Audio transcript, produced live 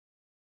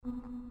Two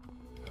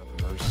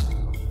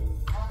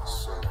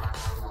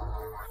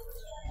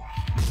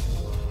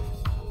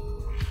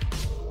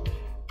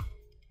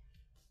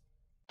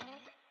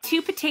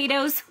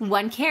potatoes,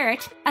 1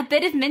 carrot, a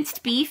bit of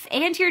minced beef,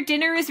 and your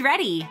dinner is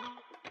ready.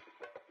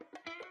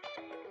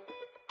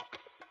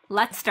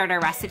 Let's start our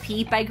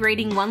recipe by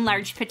grating 1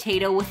 large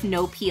potato with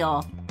no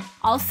peel.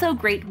 Also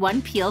grate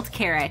 1 peeled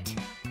carrot.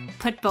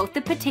 Put both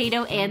the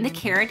potato and the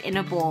carrot in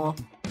a bowl.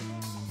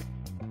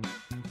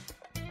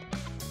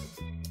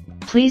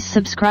 Please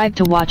subscribe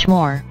to watch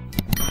more.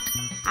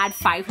 Add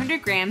 500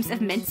 grams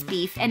of minced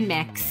beef and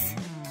mix.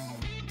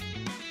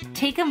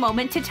 Take a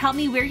moment to tell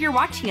me where you're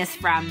watching us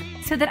from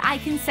so that I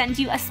can send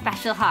you a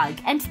special hug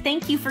and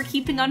thank you for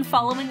keeping on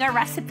following our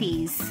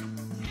recipes.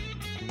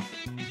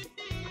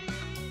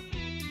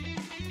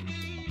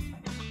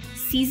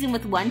 Season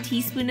with 1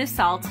 teaspoon of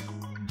salt,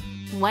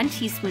 1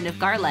 teaspoon of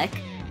garlic,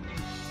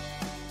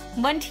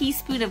 1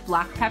 teaspoon of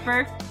black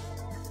pepper,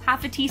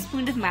 half a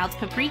teaspoon of mild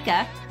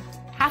paprika,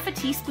 half a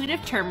teaspoon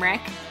of turmeric,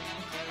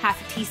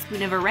 half a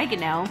teaspoon of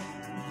oregano,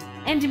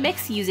 and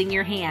mix using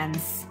your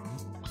hands.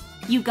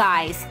 You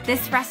guys,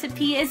 this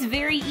recipe is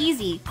very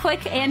easy,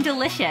 quick, and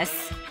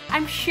delicious.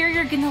 I'm sure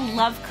you're gonna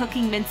love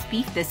cooking minced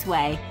beef this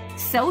way,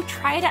 so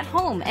try it at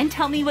home and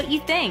tell me what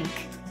you think.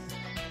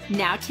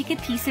 Now take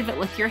a piece of it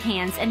with your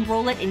hands and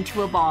roll it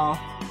into a ball.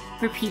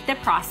 Repeat the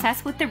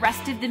process with the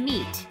rest of the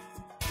meat.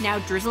 Now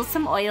drizzle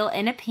some oil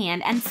in a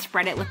pan and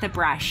spread it with a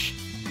brush.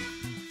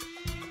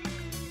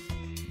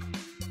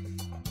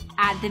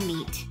 Add the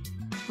meat.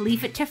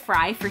 Leave it to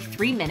fry for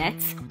 3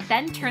 minutes,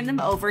 then turn them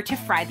over to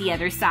fry the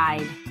other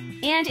side.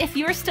 And if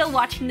you're still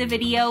watching the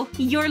video,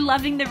 you're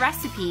loving the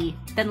recipe,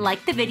 then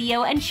like the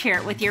video and share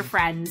it with your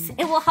friends.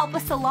 It will help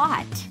us a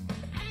lot.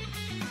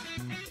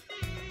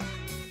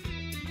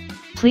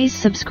 Please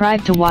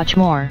subscribe to watch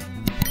more.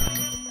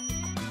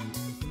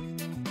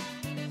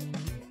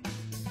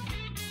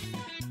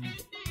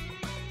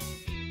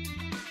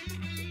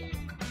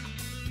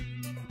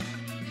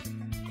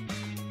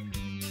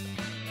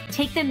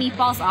 Take the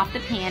meatballs off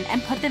the pan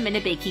and put them in a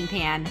baking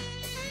pan.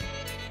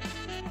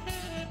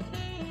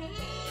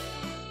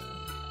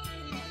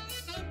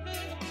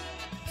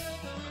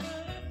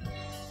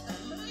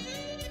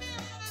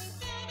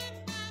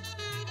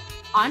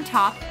 On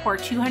top, pour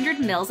 200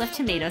 ml of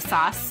tomato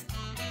sauce,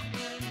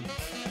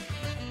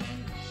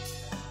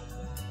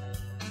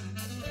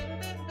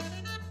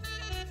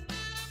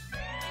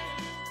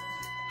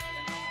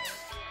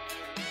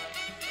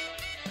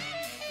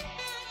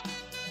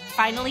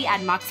 finally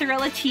add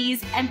mozzarella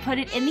cheese and put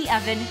it in the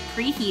oven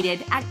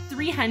preheated at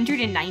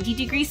 390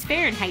 degrees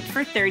Fahrenheit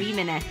for 30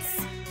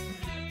 minutes.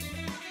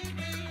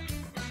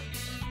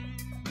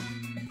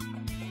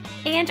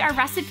 And our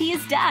recipe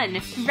is done,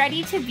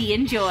 ready to be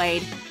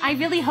enjoyed. I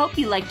really hope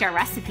you liked our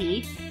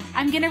recipe.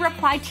 I'm gonna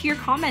reply to your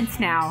comments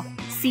now.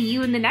 See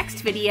you in the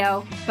next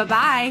video.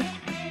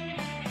 Bye-bye.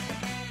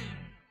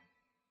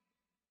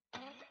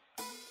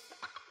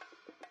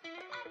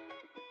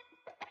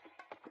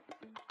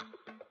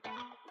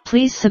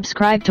 Please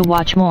subscribe to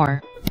watch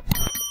more.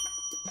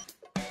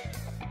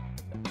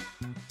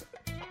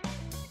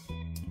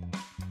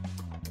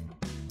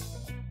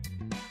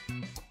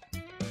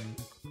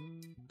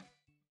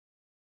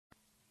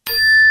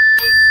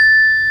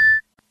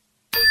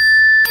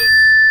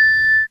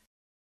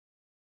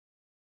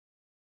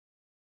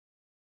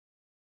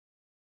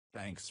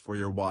 Thanks for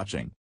your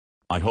watching.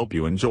 I hope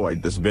you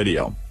enjoyed this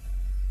video.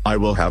 I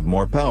will have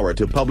more power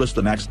to publish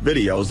the next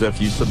videos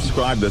if you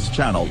subscribe this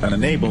channel and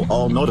enable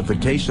all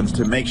notifications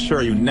to make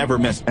sure you never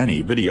miss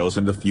any videos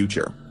in the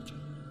future.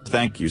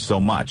 Thank you so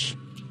much.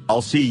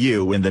 I'll see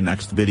you in the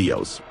next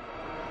videos.